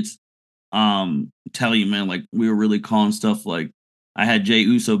 minutes. Tell you, man, like we were really calling stuff like I had Jey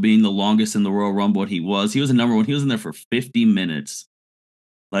Uso being the longest in the Royal Rumble. He was a number one. He was in there for 50 minutes.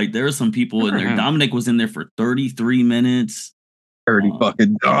 Like there were some people in there. Dominic was in there for 33 minutes. 30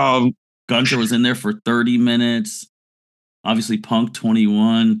 fucking Gunther was in there for 30 minutes. Obviously, Punk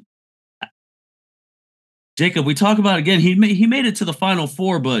 21. Jacob, we talk about it again. He made it to the final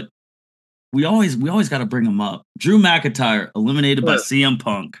four, but we always got to bring him up. Drew McIntyre eliminated by CM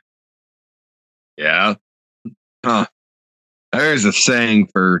Punk. Yeah. There's a saying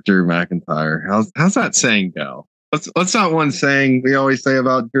for Drew McIntyre. How's that saying go? What's that one saying we always say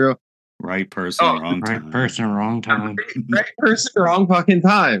about Drew? Right person, wrong time. Right person, wrong time. Right person, wrong fucking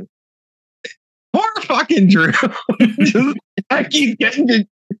time. Poor fucking Drew. I keep getting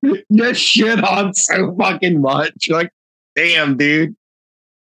just shit on so fucking much. Like, damn, dude.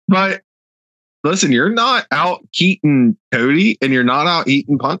 But listen, you're not out eating Cody and you're not out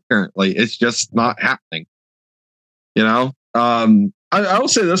eating Punk currently. It's just not happening. You know? I will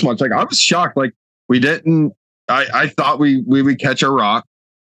say this much. Like, I was shocked. Like, we didn't. I thought we would catch a Rock.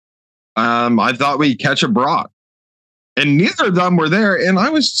 I thought we'd catch a Brock. And neither of them were there, and I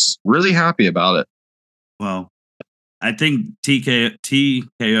was really happy about it. Well, I think TKO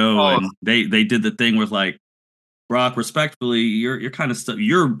and they did the thing with like, Brock, respectfully, you're kind of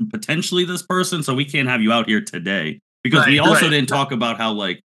you're potentially this person, so we can't have you out here today. Because we also didn't talk about how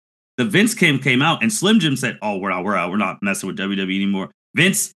like the Vince came out and Slim Jim said, "Oh, we're out, we're not messing with WWE anymore."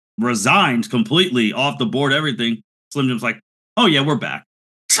 Vince resigned completely off the board, everything. Slim Jim's like, "Oh yeah, we're back."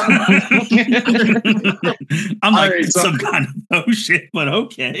 I'm like, right, some kind of oh shit, but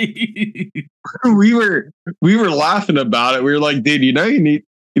okay. we were laughing about it. We were like, dude, you know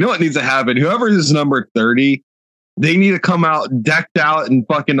what needs to happen? Whoever is number 30, they need to come out decked out in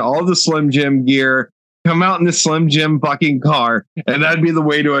fucking all the Slim Jim gear, come out in the Slim Jim fucking car, and that'd be the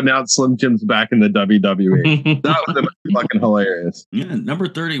way to announce Slim Jim's back in the WWE. That would have been fucking hilarious. Yeah, number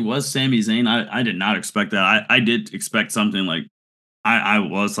 30 was Sami Zayn. I did not expect that. I did expect something like I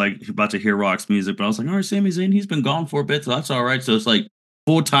was like about to hear Rock's music, but I was like, all right, Sami Zayn, he's been gone for a bit, so that's all right. So it's like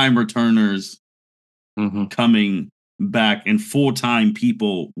full-time returners coming back and full-time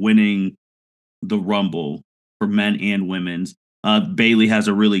people winning the Rumble for men and women's. Bayley has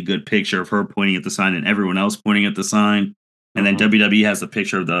a really good picture of her pointing at the sign and everyone else pointing at the sign. And then WWE has a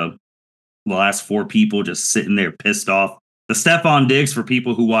picture of the last four people just sitting there pissed off. The Stephon Diggs for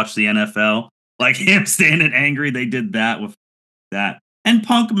people who watch the NFL, like him standing angry, they did that with that. And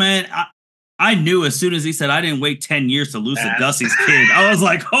Punk, man, I knew as soon as he said, I didn't wait 10 years to lose to Dusty's kid. I was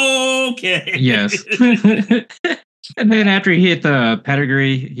like, okay. Yes. And then after he hit the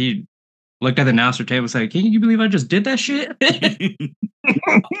pedigree, he looked at the announcer table and said, can you believe I just did that shit?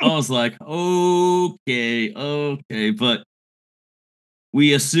 I was like, okay. But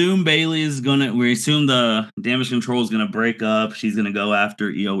we assume we assume the Damage Control is going to break up. She's going to go after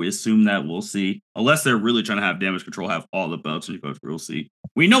EO. We assume that. We'll see. Unless they're really trying to have Damage Control have all the belts, we'll see.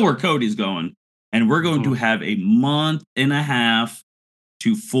 We know where Cody's going. And we're going to have a month and a half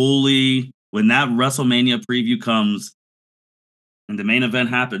to fully, when that WrestleMania preview comes and the main event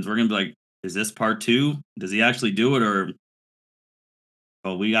happens, we're going to be like, is this part 2? Does he actually do it? Or,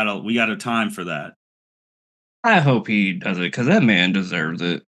 we got a time for that. I hope he does it because that man deserves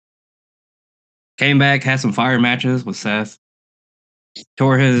it. Came back, had some fire matches with Seth.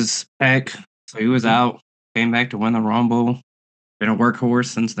 Tore his pec, so he was out. Came back to win the Rumble. Been a workhorse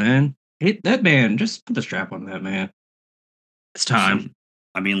since then. That man, just put the strap on that man. It's time.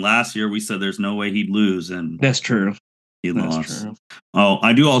 I mean, last year we said there's no way he'd lose, and that's true. He That's lost. true. Oh,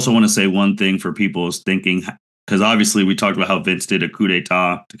 I do also want to say one thing for people thinking, because obviously we talked about how Vince did a coup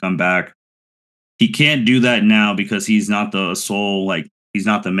d'etat to come back. He can't do that now because he's not the sole, like, he's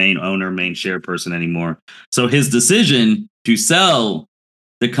not the main owner, main share person anymore. So his decision to sell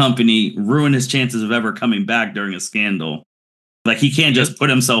the company ruined his chances of ever coming back during a scandal. Like, he can't just put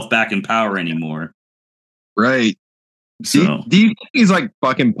himself back in power anymore. Right. So, do you think he's like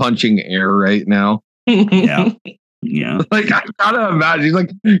fucking punching air right now? yeah. Yeah. Like, I gotta imagine. He's like,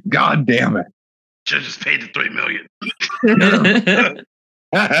 God damn it. Should just paid the $3 million.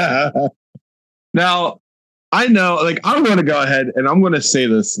 Now, I know, like, I'm going to go ahead and I'm going to say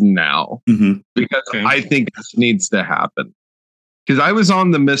this now because I think this needs to happen. Because I was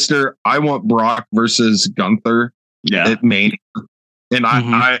on the Mr. I want Brock versus Gunther at Mania. And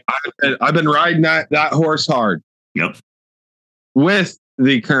I've been riding that horse hard. Yep. With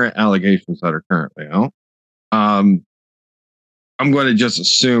the current allegations that are currently out. I'm going to just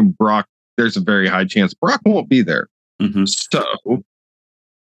assume Brock, there's a very high chance Brock won't be there. So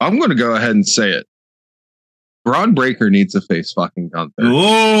I'm going to go ahead and say it. Braun Breaker needs to face fucking Gunther.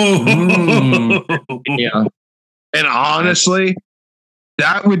 Oh, yeah. And honestly,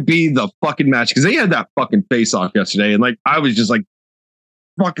 that would be the fucking match because they had that fucking face off yesterday, and like I was just like,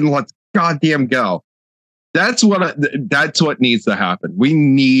 fucking let's goddamn go. That's what needs to happen. We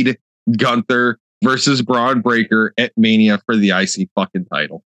need Gunther versus Braun Breaker at Mania for the IC fucking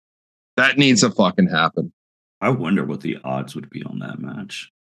title. That needs to fucking happen. I wonder what the odds would be on that match.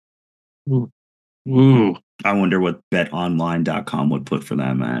 Ooh. I wonder what betonline.com would put for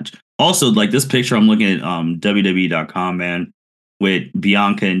that match. Also, like this picture I'm looking at WWE.com, man, with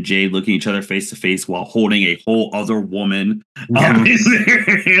Bianca and Jade looking each other face to face while holding a whole other woman. Like,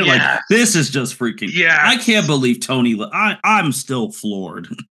 this is just freaking. Yeah, I can't believe Tony. I'm still floored.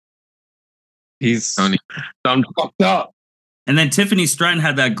 He's Tony. I'm fucked up. And then Tiffany Stratton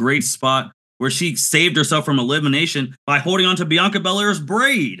had that great spot where she saved herself from elimination by holding onto Bianca Belair's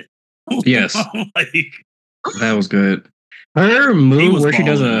braid. Yes. That was good. Her move where she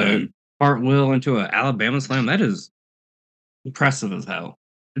does a cartwheel into an Alabama slam, that is impressive as hell.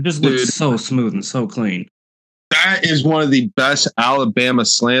 It just looks so smooth and so clean. That is one of the best Alabama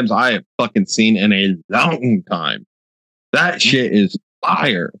slams I have fucking seen in a long time. That shit is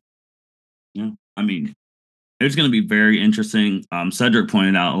fire. Yeah, I mean, it's going to be very interesting. Cedric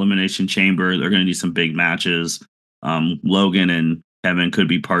pointed out Elimination Chamber. They're going to do some big matches. Logan and Kevin could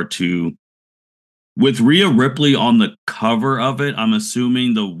be part 2. With Rhea Ripley on the cover of it, I'm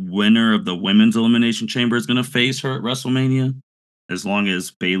assuming the winner of the Women's Elimination Chamber is going to face her at WrestleMania, as long as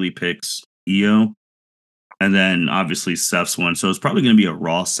Bayley picks Io. And then, obviously, Seth's one. So it's probably going to be a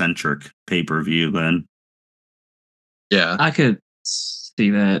Raw-centric pay-per-view then. Yeah. I could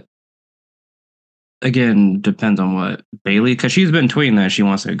see that. Again, depends on what Bayley, because she's been tweeting that she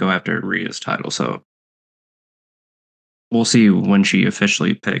wants to go after Rhea's title. So we'll see when she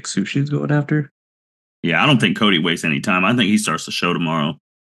officially picks who she's going after. Yeah, I don't think Cody wastes any time. I think he starts the show tomorrow.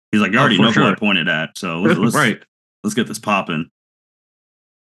 He's like, you already know who I pointed at, so let's get this popping.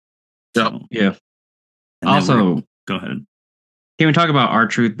 Yep. So, yeah. Also, go ahead. Can we talk about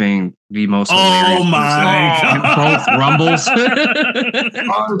R-Truth being the most hilarious both Rumbles?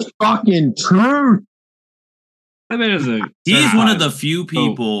 Fucking Truth. I mean, he's one of the few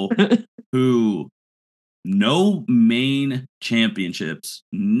people who no main championships.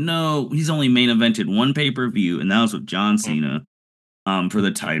 No, he's only main evented one pay-per-view, and that was with John Cena for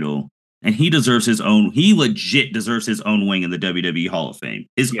the title. And he deserves his own. He legit deserves his own wing in the WWE Hall of Fame.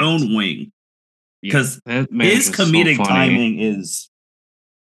 His own wing. Because his comedic timing is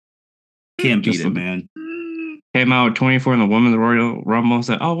can't beat it, man. Came out 24 in the Women's Royal Rumble.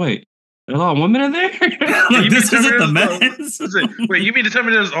 Said, "Oh wait, there's a lot of women in there. Like, this isn't the men's." Wait, you mean to tell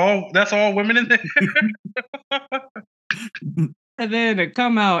me that's all women in there? And then to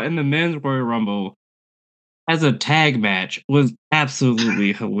come out in the Men's Royal Rumble as a tag match was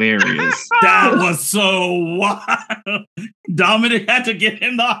absolutely hilarious. That was so wild. Dominic had to get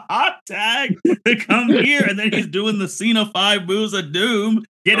him the hot tag to come here, and then he's doing the Cena 5 moves of doom.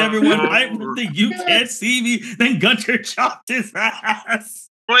 Get everyone hyped with the "you can't see me." Then Gunter chopped his ass.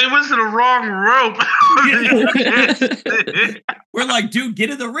 Well, it was the wrong rope. We're like, dude, get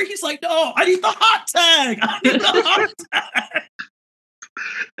in the ring. He's like, no, I need the hot tag. I need the hot tag.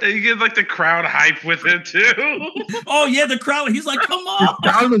 And you get like the crowd hype with it too. Oh yeah, the crowd. He's like, come on.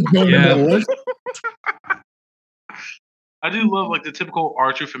 I do love like the typical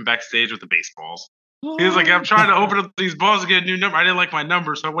R-Truth from backstage with the baseballs. He was like, I'm trying to open up these balls to get a new number. I didn't like my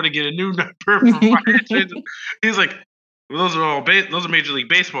number, so I want to get a new number. He's like, well, those are Major League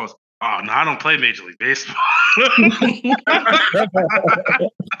Baseballs. Oh no, I don't play Major League Baseball.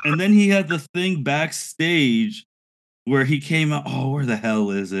 And then he had the thing backstage where he came out. Oh, where the hell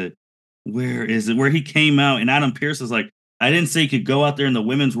is it? Where is it? Where he came out and Adam Pearce is like, I didn't say you could go out there in the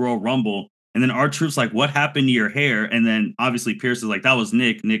Women's Royal Rumble. And then R-Truth's like, what happened to your hair? And then obviously Pearce is like, that was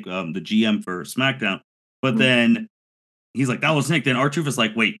Nick, the GM for SmackDown. But then he's like, that was Nick. Then R-Truth is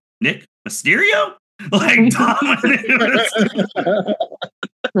like, wait, Nick Mysterio? Like, dominant.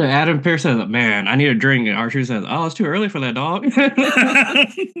 Adam Pearce says, man, I need a drink. And R-Truth says, oh, it's too early for that, dog.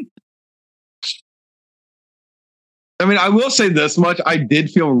 I mean, I will say this much. I did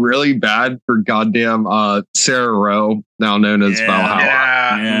feel really bad for goddamn Sarah Rowe, now known as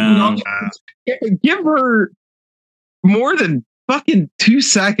Valhalla. Give her more than fucking 2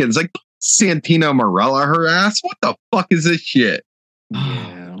 seconds. Like Santino Marella, her ass. What the fuck is this shit?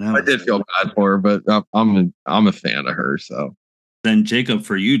 Yeah, I did feel bad for her, but I'm a fan of her. So then Jacob,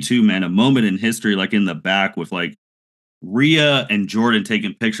 for you too, man, a moment in history, like in the back with like Rhea and Jordan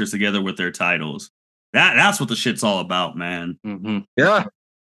taking pictures together with their titles. That's what the shit's all about, man. Mm-hmm.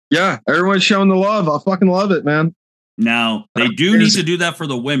 Yeah. Everyone's showing the love. I fucking love it, man. Now they do need to do that for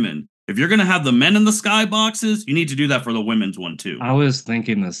the women. If you're gonna have the men in the skyboxes, you need to do that for the women's one too. I was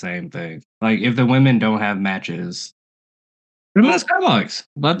thinking the same thing. Like if the women don't have matches, put them in the skybox.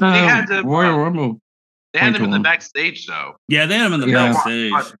 Let the Royal Rumble. They had them in the backstage though. Yeah, they had them in the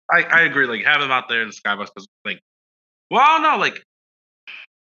backstage. I agree. Like have them out there in the skybox because like, well, no, like.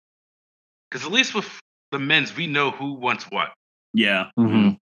 Because at least with the men's, we know who wants what. Yeah.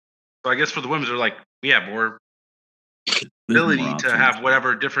 Mm-hmm. So I guess for the women's, they're like, we have more ability to have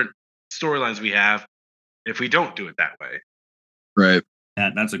whatever different storylines we have if we don't do it that way. Right.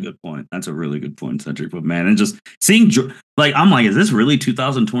 That's a good point. That's a really good point, Cedric. But man, and just seeing, like, I'm like, is this really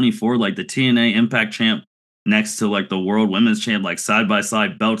 2024? Like the TNA Impact champ next to like the World Women's champ, like side by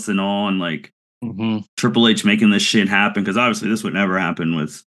side belts and all, and like Triple H making this shit happen? Because obviously this would never happen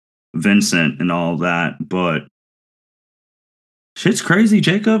with Vincent and all that, but shit's crazy,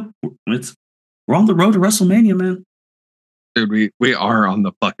 Jacob. We're on the road to WrestleMania, man. Dude, we are on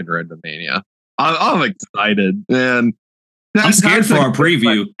the fucking road to Mania. I'm excited, man. I'm scared for our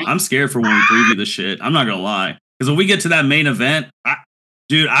preview. I'm scared for when we preview the shit. I'm not gonna lie, because when we get to that main event, I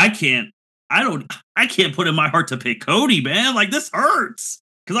can't put in my heart to pick Cody, man. Like this hurts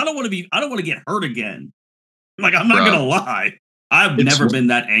because I don't want to get hurt again. Like I'm not gonna lie. I've never been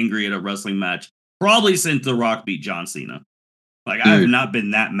that angry at a wrestling match, probably since The Rock beat John Cena. Like, I have not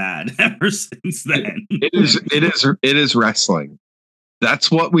been that mad ever since then. It is wrestling.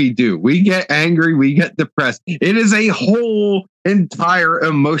 That's what we do. We get angry. We get depressed. It is a whole entire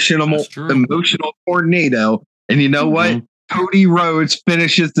emotional tornado. And you know what? Cody Rhodes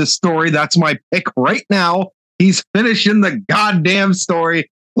finishes the story. That's my pick right now. He's finishing the goddamn story.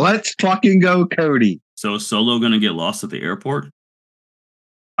 Let's fucking go, Cody. So is Solo going to get lost at the airport?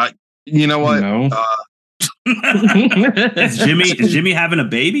 You know what? No. Is Jimmy having a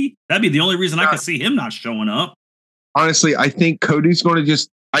baby? That'd be the only reason I could see him not showing up. Honestly, I think Cody's going to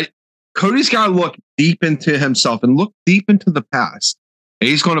Cody's got to look deep into himself and look deep into the past. And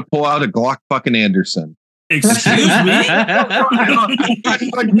he's going to pull out a Glock fucking Anderson. Excuse me?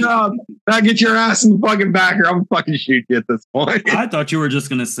 Like, no, now get your ass in the fucking back or I'm fucking shoot you at this point. I thought you were just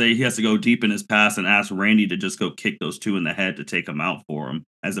going to say he has to go deep in his past and ask Randy to just go kick those two in the head to take him out for him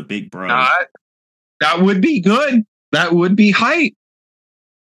as a big bro. That would be good. That would be hype.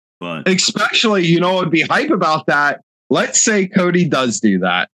 But especially, you know, would be hype about that. Let's say Cody does do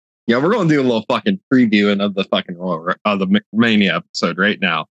that. Yeah, we're going to do a little fucking previewing of the fucking the Mania episode right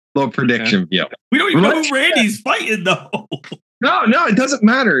now. Little prediction view. We don't even know who Randy's fighting though. No, it doesn't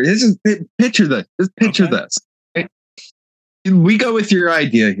matter. Picture this. Just picture this. We go with your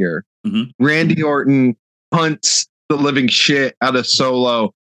idea here. Mm-hmm. Randy Orton punts the living shit out of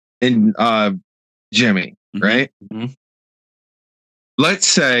Solo and Jimmy, right? Mm-hmm. Let's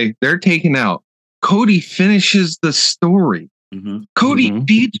say they're taken out. Cody finishes the story. Mm-hmm. Cody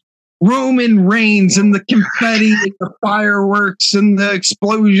beats Roman Reigns and the confetti and the fireworks and the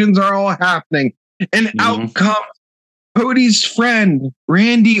explosions are all happening. And out comes Cody's friend,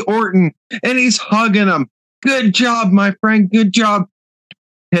 Randy Orton, and he's hugging him. Good job, my friend. Good job.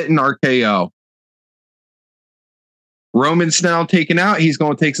 Hitting RKO. Roman's now taken out. He's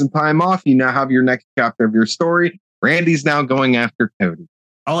going to take some time off. You now have your next chapter of your story. Randy's now going after Cody.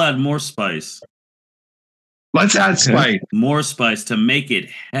 I'll add more spice. Let's add spice. More spice to make it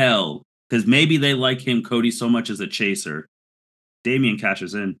hell. Because maybe they like him, Cody, so much as a chaser. Damian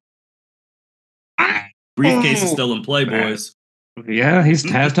cashes in. Briefcase is still in play, boys. Yeah, he's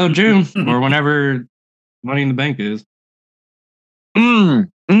has till June or whenever Money in the Bank is.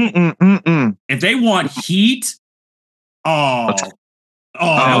 If they want heat, get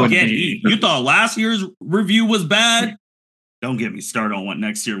heat. You thought last year's review was bad? Don't get me started on what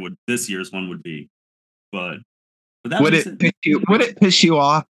this year's one would be. But would it piss you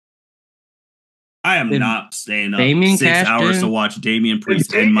off? I am not staying up 6 hours to watch Damian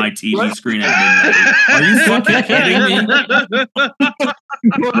Priest in my TV screen at midnight. Are you fucking kidding me?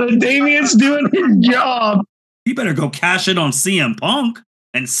 Well, then Damian's doing his job. He better go cash in on CM Punk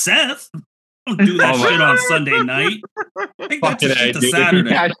and Seth. Don't do that shit on Sunday night. Take that shit to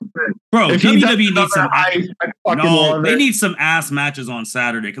Saturday. Bro, WWE needs some they need some ass matches on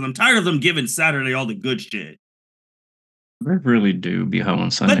Saturday because I'm tired of them giving Saturday all the good shit. They really do be home on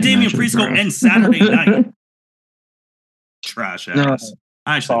Sunday. Let Damian Priest go end Saturday night. Trash ass.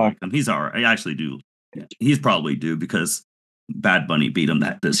 I actually like him. He's all right. I actually do. Yeah, he's probably due because Bad Bunny beat him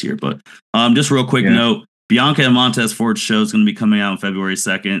this year. But just real quick note, Bianca and Montez Ford's show is going to be coming out on February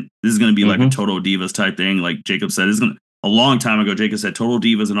 2nd. This is going to be like a Total Divas type thing. Like Jacob said, a long time ago, Jacob said Total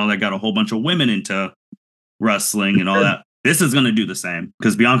Divas and all that got a whole bunch of women into wrestling and all that. This is going to do the same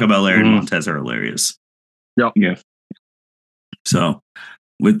because Bianca Belair and Montez are hilarious. Yep. Yeah. So,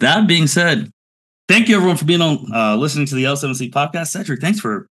 with that being said, thank you everyone for being on listening to the L7C podcast. Cedric, thanks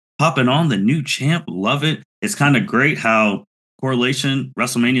for hopping on. The new champ, love it. It's kind of great how correlation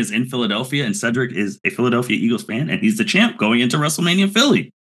WrestleMania is in Philadelphia, and Cedric is a Philadelphia Eagles fan, and he's the champ going into WrestleMania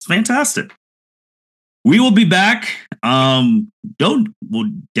Philly. It's fantastic. We will be back. We'll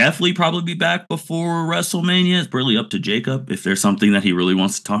definitely probably be back before WrestleMania. It's really up to Jacob. If there's something that he really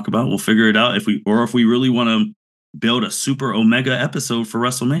wants to talk about, we'll figure it out. If we really want to build a super Omega episode for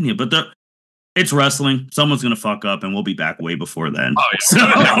WrestleMania, but it's wrestling. Someone's gonna fuck up, and we'll be back way before then. Give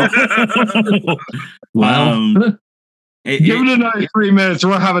it another 3 minutes.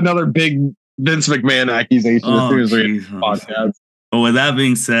 We'll have another big Vince McMahon accusation as soon as we end the podcast. But with that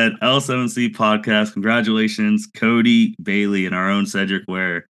being said, L7C podcast, congratulations, Cody, Bayley, and our own Cedric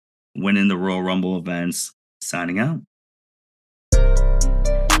Ware winning the Royal Rumble events. Signing out.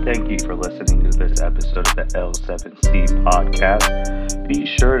 Thank you for listening to this episode of the L7C podcast. Be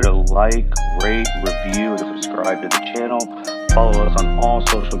sure to like, rate, review, and subscribe to the channel. Follow us on all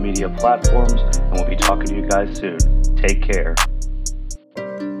social media platforms, and we'll be talking to you guys soon. Take care.